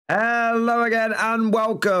Hello again and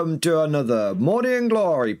welcome to another Morning and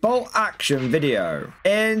Glory bolt action video.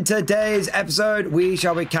 In today's episode we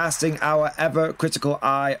shall be casting our ever critical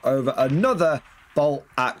eye over another bolt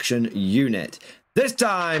action unit. This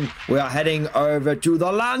time we are heading over to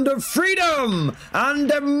the land of freedom and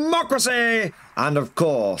democracy and of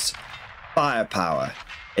course firepower.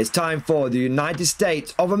 It's time for the United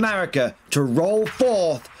States of America to roll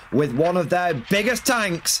forth with one of their biggest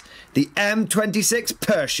tanks, the M26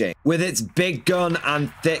 Pershing. With its big gun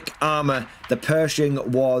and thick armor, the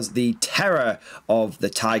Pershing was the terror of the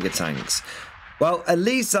Tiger tanks. Well, at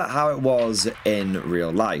least that's how it was in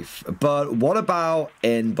real life. But what about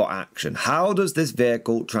in bot action? How does this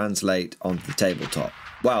vehicle translate onto the tabletop?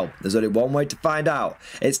 Well, there's only one way to find out.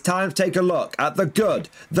 It's time to take a look at the good,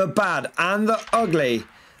 the bad, and the ugly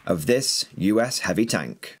of this US heavy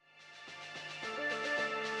tank.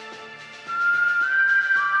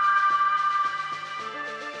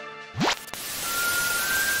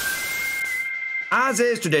 As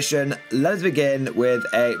is tradition, let us begin with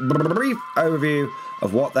a brief overview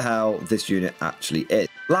of what the hell this unit actually is.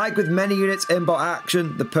 Like with many units in bot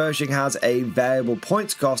action, the Pershing has a variable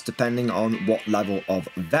points cost depending on what level of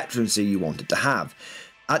veterancy you want it to have.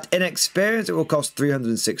 At inexperienced, it will cost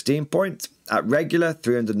 316 points, at regular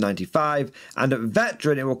 395, and at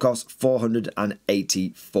veteran it will cost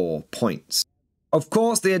 484 points. Of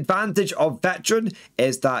course, the advantage of veteran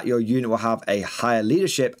is that your unit will have a higher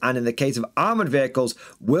leadership and in the case of armored vehicles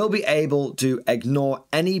will be able to ignore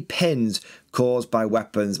any pins caused by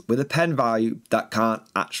weapons with a pen value that can't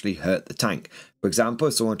actually hurt the tank. For example,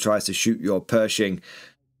 if someone tries to shoot your Pershing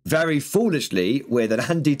very foolishly with an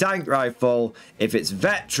anti-tank rifle, if it's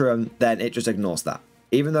veteran, then it just ignores that.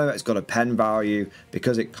 Even though it's got a pen value,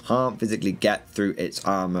 because it can't physically get through its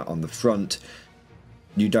armor on the front,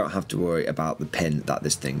 you don't have to worry about the pin that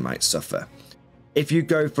this thing might suffer. If you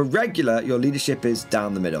go for regular, your leadership is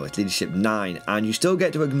down the middle. It's leadership 9, and you still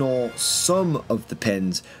get to ignore some of the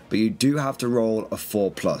pins, but you do have to roll a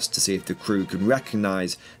 4+ to see if the crew can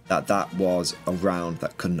recognize that that was a round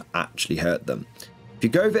that couldn't actually hurt them. If you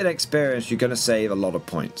go for inexperienced, you're going to save a lot of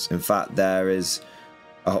points. In fact, there is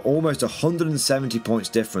almost 170 points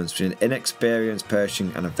difference between an inexperienced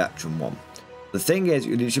Pershing and a veteran one. The thing is,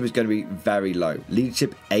 your leadership is going to be very low.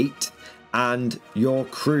 Leadership 8, and your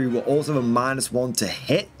crew will also have a -1 to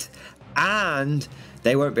hit, and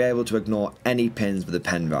they won't be able to ignore any pins with a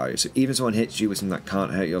pen value. So even if someone hits you with something that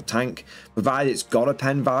can't hurt your tank, provided it's got a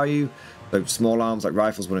pen value, so small arms like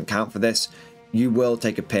rifles wouldn't count for this, you will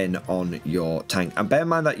take a pin on your tank. And bear in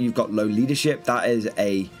mind that you've got low leadership. That is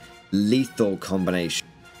a lethal combination.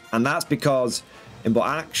 And that's because in bot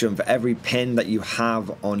action, for every pin that you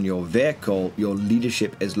have on your vehicle, your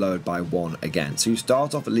leadership is lowered by 1 again. So you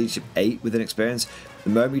start off at leadership 8 with an experience.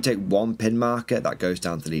 The moment you take 1 pin marker, that goes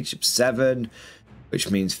down to leadership 7,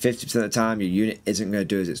 which means 50% of the time your unit isn't going to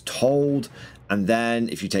do as it's told. And then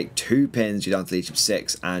if you take 2 pins, you're down to leadership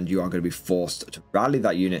 6, and you are going to be forced to rally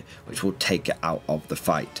that unit, which will take it out of the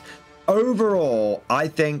fight. Overall, I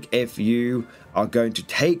think if you are going to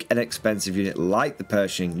take an expensive unit like the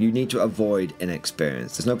Pershing, you need to avoid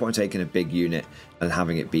inexperience. There's no point in taking a big unit and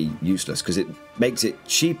having it be useless, because it makes it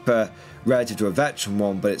cheaper relative to a veteran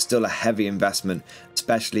one, but it's still a heavy investment,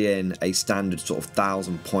 especially in a standard sort of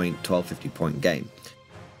 1,000 point, 1,250 point game.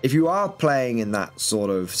 If you are playing in that sort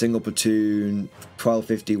of single platoon,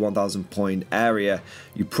 1,250, 1,000 point area,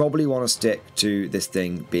 you probably want to stick to this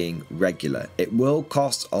thing being regular. It will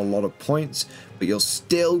cost a lot of points, but you'll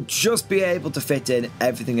still just be able to fit in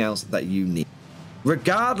everything else that you need.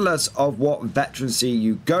 Regardless of what veterancy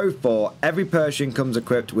you go for, every Pershing comes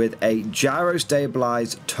equipped with a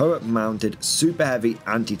gyro-stabilized, turret-mounted, super heavy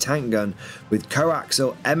anti-tank gun with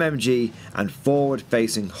coaxial MMG and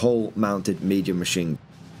forward-facing hull-mounted medium machine gun.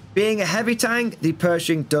 Being a heavy tank, the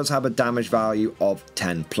Pershing does have a damage value of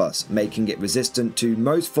 10+, making it resistant to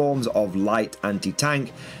most forms of light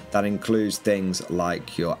anti-tank. That includes things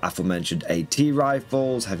like your aforementioned AT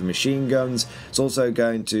rifles, heavy machine guns. It's also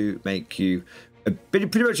going to make you pretty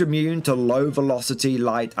much immune to low velocity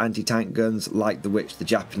light anti-tank guns like the which the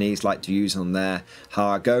Japanese like to use on their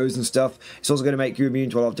Haragos and stuff. It's also going to make you immune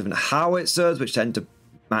to a lot of different howitzers, which tend to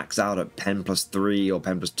max out at pen+3 or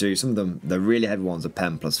pen+2. Some of them, the really heavy ones, are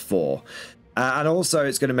pen+4. And also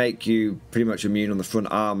it's going to make you pretty much immune on the front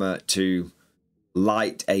armor to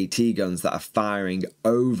light AT guns that are firing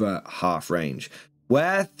over half range.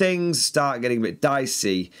 Where things start getting a bit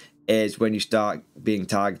dicey is when you start being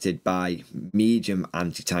targeted by medium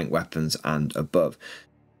anti-tank weapons and above.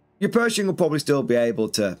 Your Pershing will probably still be able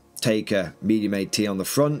to take a medium AT on the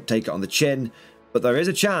front, take it on the chin, but there is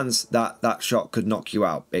a chance that that shot could knock you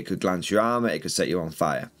out. It could glance your armor, it could set you on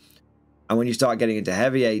fire. And when you start getting into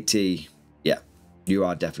heavy AT, yeah, you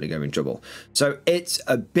are definitely going in trouble. So it's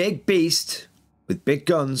a big beast with big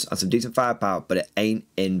guns and some decent firepower, but it ain't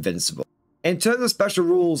invincible. In terms of special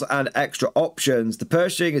rules and extra options, the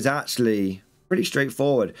Pershing is actually pretty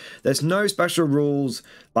straightforward. There's no special rules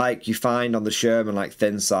like you find on the Sherman, like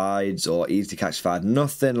thin sides or easy to catch fire.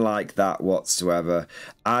 Nothing like that whatsoever.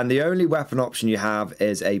 And the only weapon option you have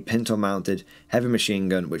is a pintle-mounted heavy machine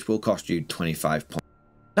gun, which will cost you 25 points.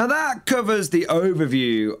 Now that covers the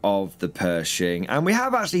overview of the Pershing, and we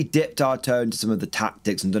have actually dipped our toe into some of the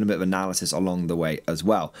tactics and done a bit of analysis along the way as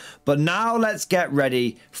well. But now let's get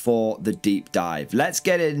ready for the deep dive. Let's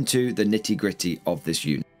get into the nitty-gritty of this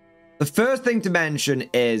unit. The first thing to mention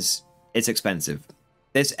is it's expensive.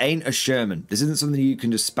 This ain't a Sherman. This isn't something you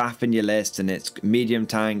can just spaff in your list and it's medium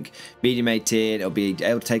tank, medium AT. It'll be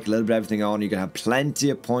able to take a little bit of everything on. You're going to have plenty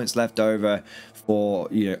of points left over for,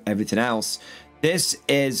 you know, everything else. This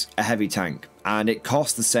is a heavy tank and it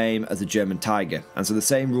costs the same as a German Tiger. And so the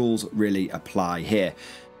same rules really apply here.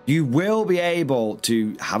 You will be able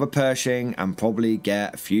to have a Pershing and probably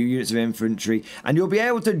get a few units of infantry, and you'll be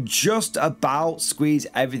able to just about squeeze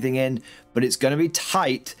everything in, but it's going to be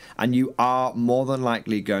tight and you are more than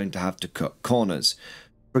likely going to have to cut corners.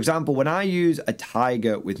 For example, when I use a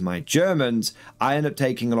Tiger with my Germans, I end up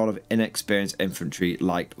taking a lot of inexperienced infantry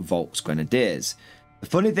like Volksgrenadiers. The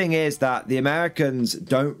funny thing is that the Americans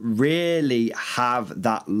don't really have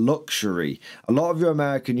that luxury. A lot of your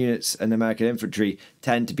American units and American infantry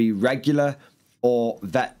tend to be regular or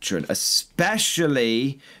veteran,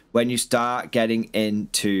 especially when you start getting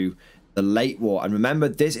into the late war. And remember,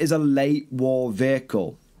 this is a late war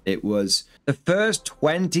vehicle. It was the first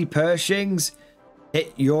 20 Pershings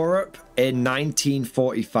hit Europe in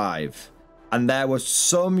 1945. And there were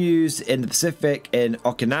some used in the Pacific in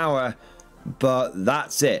Okinawa, but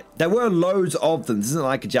that's it. There were loads of them. This isn't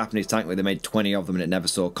like a Japanese tank where they made 20 of them and it never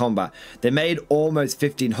saw combat. They made almost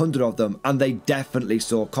 1,500 of them and they definitely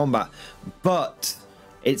saw combat. But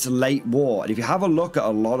it's late war. And if you have a look at a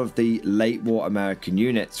lot of the late war American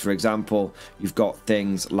units, for example, you've got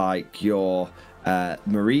things like your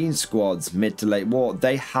Marine squads mid to late war,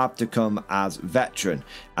 they have to come as veteran.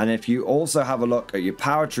 And if you also have a look at your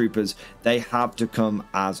paratroopers, they have to come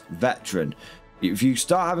as veteran. If you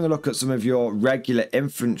start having a look at some of your regular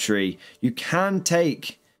infantry, you can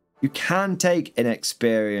take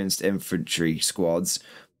inexperienced infantry squads,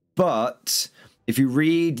 but if you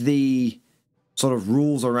read the sort of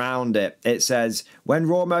rules around it, it says when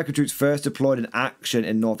Royal American troops first deployed in action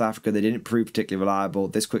in North Africa, they didn't prove particularly reliable.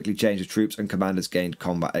 This quickly changed as troops and commanders gained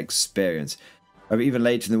combat experience. Even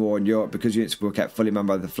later in the war in Europe, because units were kept fully manned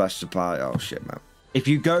by the flesh supply. Oh shit, man. If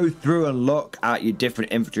you go through and look at your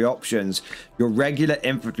different infantry options, your regular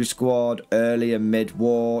infantry squad early and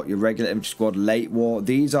mid-war, your regular infantry squad late war,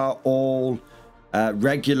 these are all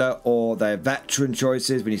regular or they're veteran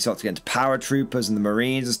choices. When you start to get into paratroopers and the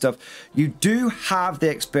Marines and stuff, you do have the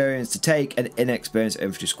experience to take an inexperienced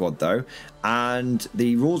infantry squad though. And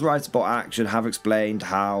the rules writers about action have explained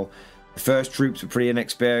how the first troops were pretty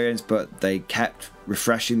inexperienced, but they kept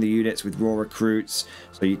refreshing the units with raw recruits,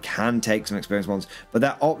 so you can take some experienced ones. But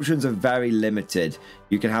their options are very limited.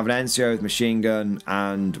 You can have an NCO with machine gun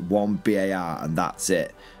and one BAR, and that's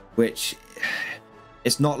it. Which,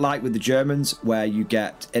 it's not like with the Germans, where you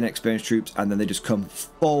get inexperienced troops and then they just come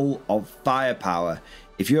full of firepower.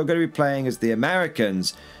 If you're going to be playing as the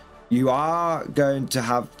Americans, you are going to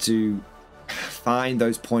have to find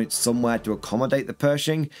those points somewhere to accommodate the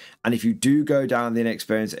Pershing. And if you do go down the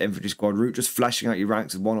inexperienced infantry squad route, just fleshing out your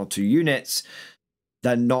ranks with 1 or 2 units,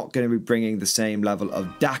 they're not going to be bringing the same level of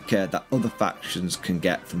DACA that other factions can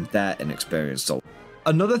get from their inexperienced soldiers.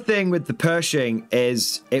 Another thing with the Pershing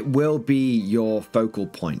is it will be your focal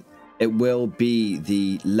point. It will be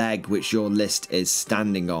the leg which your list is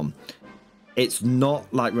standing on. It's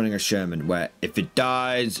not like running a Sherman where if it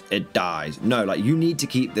dies, it dies. No, like you need to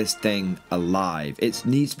keep this thing alive. It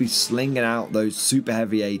needs to be slinging out those super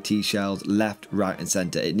heavy AT shells left, right, and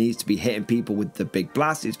center. It needs to be hitting people with the big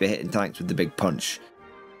blast. It needs to be hitting tanks with the big punch.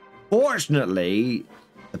 Fortunately,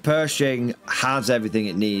 the Pershing has everything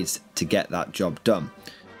it needs to get that job done.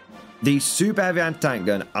 The super heavy anti-tank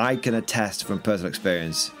gun, I can attest from personal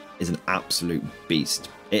experience, is an absolute beast.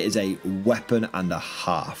 It is a weapon and a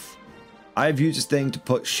half. I've used this thing to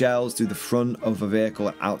put shells through the front of a vehicle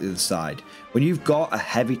and out the other side. When you've got a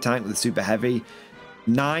heavy tank with a super heavy,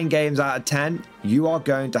 9 games out of 10, you are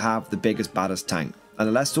going to have the biggest, baddest tank. And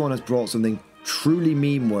unless someone has brought something truly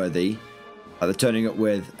meme-worthy, like they're turning up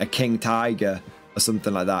with a King Tiger or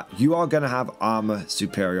something like that, you are going to have armor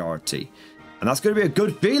superiority. And that's going to be a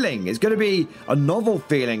good feeling. It's going to be a novel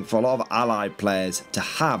feeling for a lot of Allied players to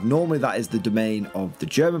have. Normally that is the domain of the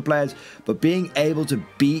German players, but being able to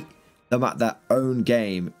beat them at their own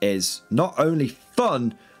game is not only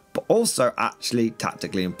fun, but also actually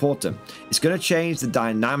tactically important. It's going to change the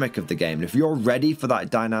dynamic of the game. And if you're ready for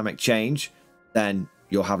that dynamic change, then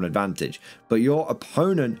you'll have an advantage. But your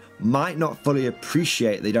opponent might not fully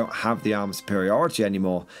appreciate they don't have the armor superiority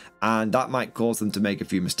anymore, and that might cause them to make a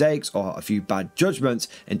few mistakes or a few bad judgments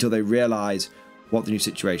until they realize what the new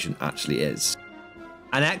situation actually is.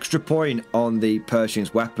 An extra point on the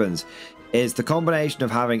Pershing's weapons is the combination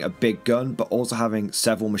of having a big gun but also having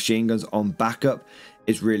several machine guns on backup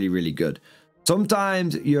is really, really good.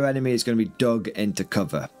 Sometimes your enemy is going to be dug into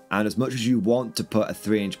cover, and as much as you want to put a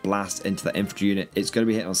 3-inch blast into the infantry unit, it's going to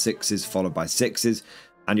be hitting on 6s followed by 6s,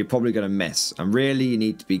 and you're probably going to miss. And really you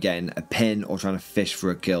need to be getting a pin or trying to fish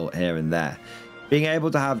for a kill here and there. Being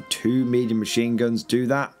able to have 2 medium machine guns do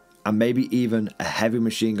that, and maybe even a heavy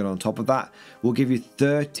machine gun on top of that, will give you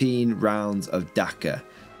 13 rounds of Daka.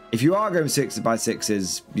 If you are going 6s by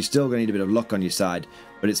 6s, you're still going to need a bit of luck on your side,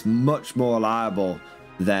 but it's much more reliable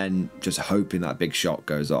than just hoping that big shot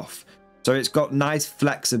goes off. So it's got nice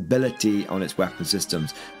flexibility on its weapon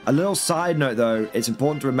systems. A little side note though, it's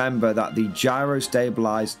important to remember that the gyro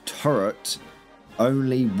stabilized turret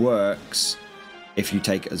only works if you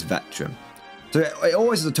take it as veteran. So it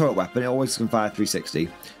always is a turret weapon, it always can fire 360,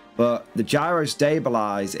 but the gyro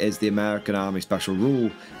stabilize is the American Army special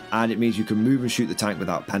rule, and it means you can move and shoot the tank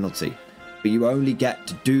without penalty. But you only get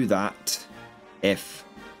to do that if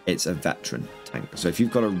it's a veteran tank. So if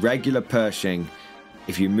you've got a regular Pershing,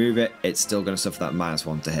 if you move it, it's still going to suffer that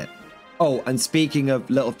 -1 to hit. Oh, and speaking of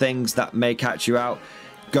little things that may catch you out,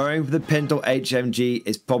 going for the Pintle HMG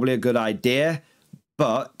is probably a good idea,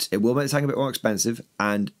 but it will make the tank a bit more expensive,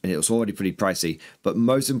 and it's already pretty pricey. But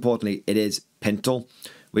most importantly, it is Pintle,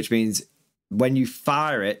 which means when you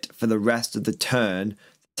fire it for the rest of the turn,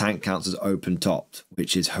 the tank counts as open topped,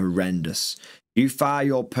 which is horrendous. You fire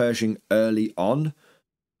your Pershing early on,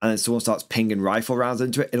 and then someone starts pinging rifle rounds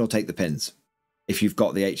into it, it'll take the pins if you've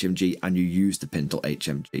got the HMG and you use the Pintle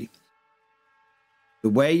HMG. The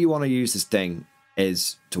way you want to use this thing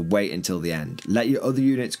is to wait until the end. Let your other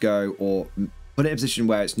units go, or put it in a position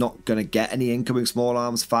where it's not going to get any incoming small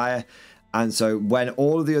arms fire. And so when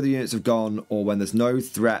all of the other units have gone, or when there's no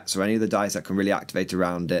threats or any of the dice that can really activate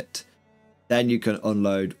around it, then you can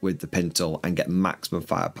unload with the Pintle and get maximum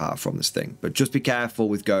firepower from this thing. But just be careful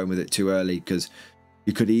with going with it too early, because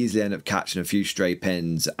you could easily end up catching a few stray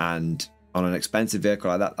pins, and on an expensive vehicle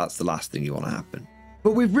like that, that's the last thing you want to happen.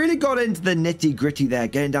 But we've really got into the nitty gritty there,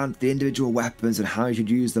 getting down to the individual weapons and how you should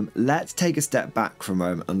use them. Let's take a step back for a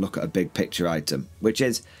moment and look at a big picture item, which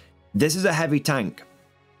is, this is a heavy tank,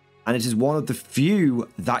 and it is one of the few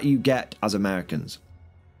that you get as Americans.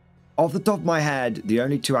 Off the top of my head, the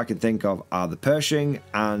only two I can think of are the Pershing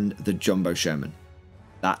and the Jumbo Sherman.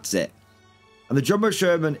 That's it. And the Jumbo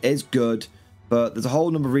Sherman is good, but there's a whole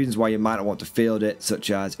number of reasons why you might not want to field it, such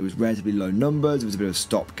as it was relatively low numbers, it was a bit of a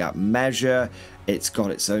stopgap measure, it's got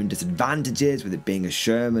its own disadvantages with it being a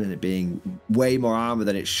Sherman and it being way more armor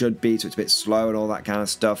than it should be, so it's a bit slow and all that kind of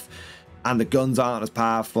stuff, and the guns aren't as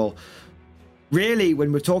powerful. Really,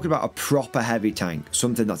 when we're talking about a proper heavy tank,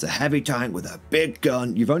 something that's a heavy tank with a big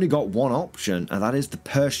gun, you've only got one option, and that is the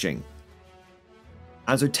Pershing.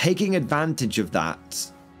 And so taking advantage of that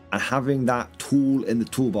and having that tool in the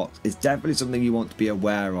toolbox is definitely something you want to be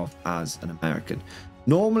aware of as an American.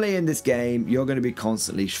 Normally in this game, you're going to be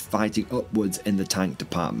constantly fighting upwards in the tank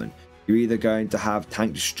department. You're either going to have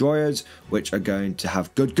tank destroyers, which are going to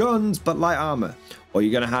have good guns but light armor, or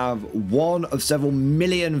you're going to have one of several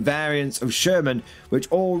million variants of Sherman, which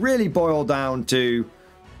all really boil down to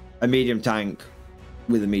a medium tank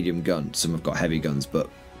with a medium gun. Some have got heavy guns, but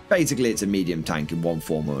basically it's a medium tank in one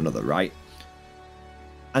form or another, right?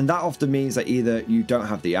 And that often means that either you don't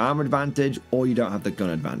have the armor advantage or you don't have the gun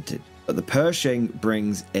advantage. But the Pershing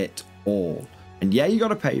brings it all. And yeah, you got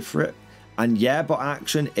to pay for it. And yeah, bot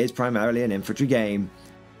action is primarily an infantry game.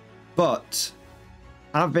 But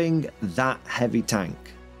having that heavy tank,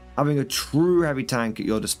 having a true heavy tank at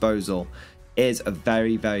your disposal, is a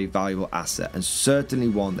very, very valuable asset, and certainly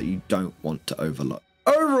one that you don't want to overlook.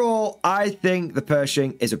 Overall, I think the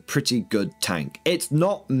Pershing is a pretty good tank. It's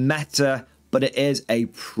not meta, but it is a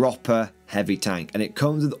proper heavy tank, and it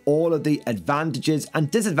comes with all of the advantages and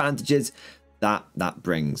disadvantages that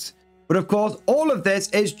brings. But of course, all of this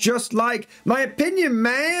is just like my opinion,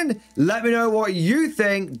 man. Let me know what you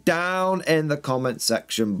think down in the comment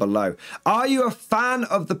section below. Are you a fan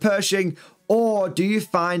of the Pershing, Or do you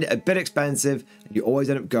find it a bit expensive and you always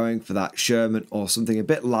end up going for that Sherman or something a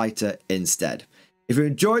bit lighter instead? If you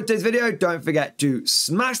enjoyed today's video, don't forget to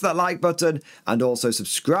smash that like button and also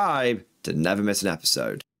subscribe to never miss an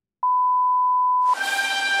episode.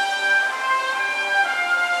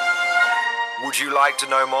 Would you like to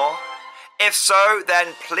know more? If so, then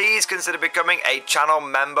please consider becoming a channel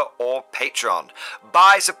member or patron.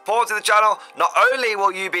 By supporting the channel, not only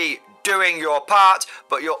will you be doing your part,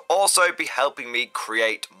 but you'll also be helping me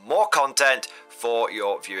create more content for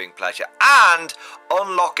your viewing pleasure and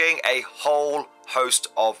unlocking a whole host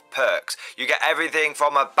of perks. You get everything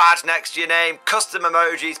from a badge next to your name, custom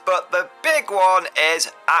emojis, but the big one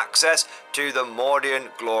is access to the Mordian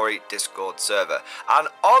Glory Discord server, an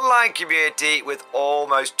online community with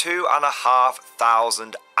almost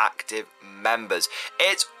 2,500 active members.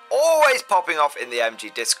 It's always popping off in the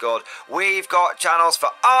MG Discord. We've got channels for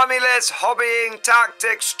army lists, hobbying,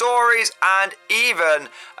 tactics, stories, and even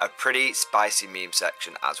a pretty spicy meme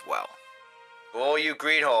section as well. For all you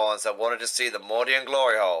greenhorns that wanted to see the Mordian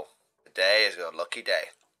Glory Hole, today is your lucky day.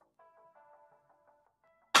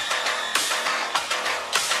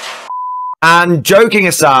 And joking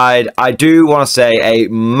aside, I do want to say a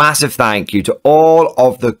massive thank you to all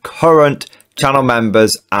of the current channel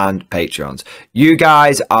members and patrons. You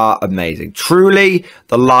guys are amazing. Truly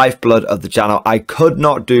the lifeblood of the channel. I could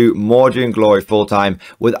not do Mordian Glory full time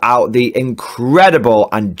without the incredible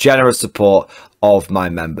and generous support of my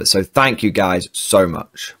members. So thank you guys so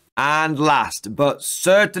much. And last but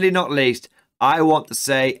certainly not least, I want to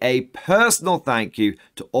say a personal thank you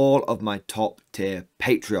to all of my top tier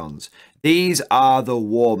Patreons. These are the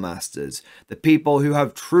War Masters, the people who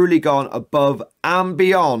have truly gone above and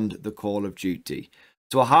beyond the call of duty.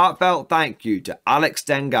 So a heartfelt thank you to Alex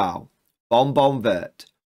Dengal, Bon Vert,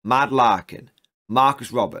 Mad Larkin,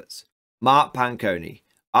 Marcus Roberts, Mark Panconi,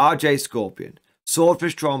 RJ Scorpion,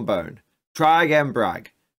 Swordfish Trombone, Try Again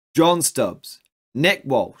Bragg, John Stubbs, Nick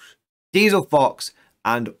Walsh, Diesel Fox,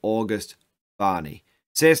 and August Barney.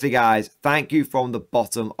 Seriously guys, thank you from the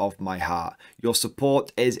bottom of my heart. Your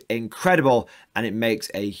support is incredible and it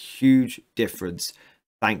makes a huge difference.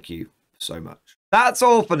 Thank you so much. That's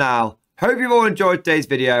all for now. Hope you've all enjoyed today's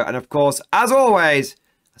video, and of course, as always,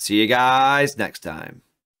 I'll see you guys next time.